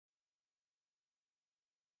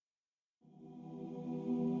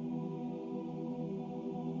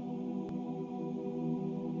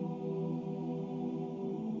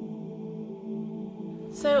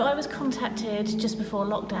So I was contacted just before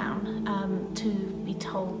lockdown to be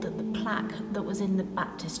told that the plaque that was in the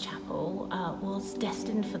Baptist chapel was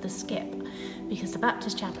destined for the skip, because the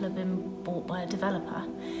Baptist chapel had been bought by a developer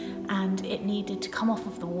and it needed to come off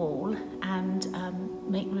of the wall and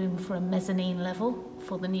make room for a mezzanine level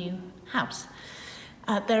for the new house.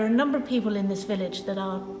 There are a number of people in this village that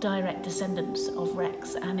are direct descendants of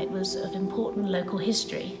wrecks, and it was of important local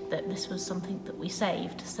history that this was something that we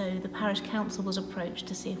saved. So the parish council was approached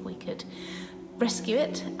to see if we could rescue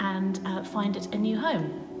it and find it a new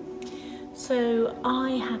home. So I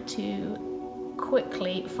had to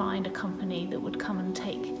quickly find a company that would come and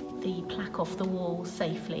take the plaque off the wall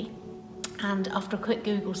safely. And after a quick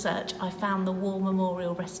Google search, I found the War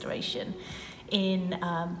Memorial Restoration in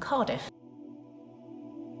Cardiff.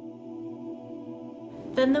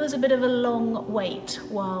 Then there was a bit of a long wait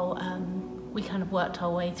while we kind of worked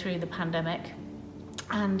our way through the pandemic,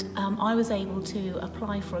 and I was able to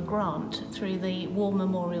apply for a grant through the War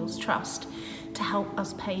Memorials Trust to help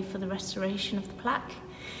us pay for the restoration of the plaque.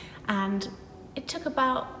 And it took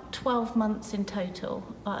about 12 months in total,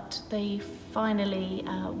 but they finally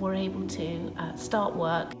were able to start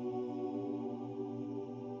work.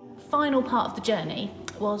 Final part of the journey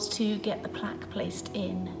was to get the plaque placed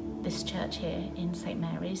in this church here in St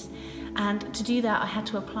Mary's, and to do that I had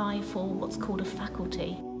to apply for what's called a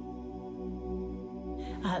faculty.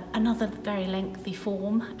 Another very lengthy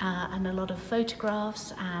form and a lot of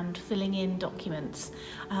photographs and filling in documents,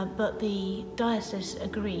 but the diocese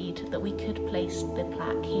agreed that we could place the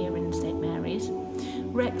plaque here in St Mary's.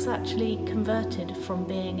 Rex actually converted from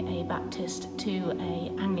being a Baptist to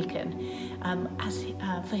an Anglican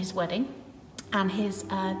for his wedding, and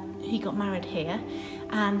he got married here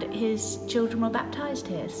and his children were baptised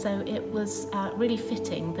here, so it was really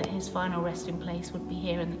fitting that his final resting place would be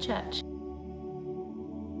here in the church.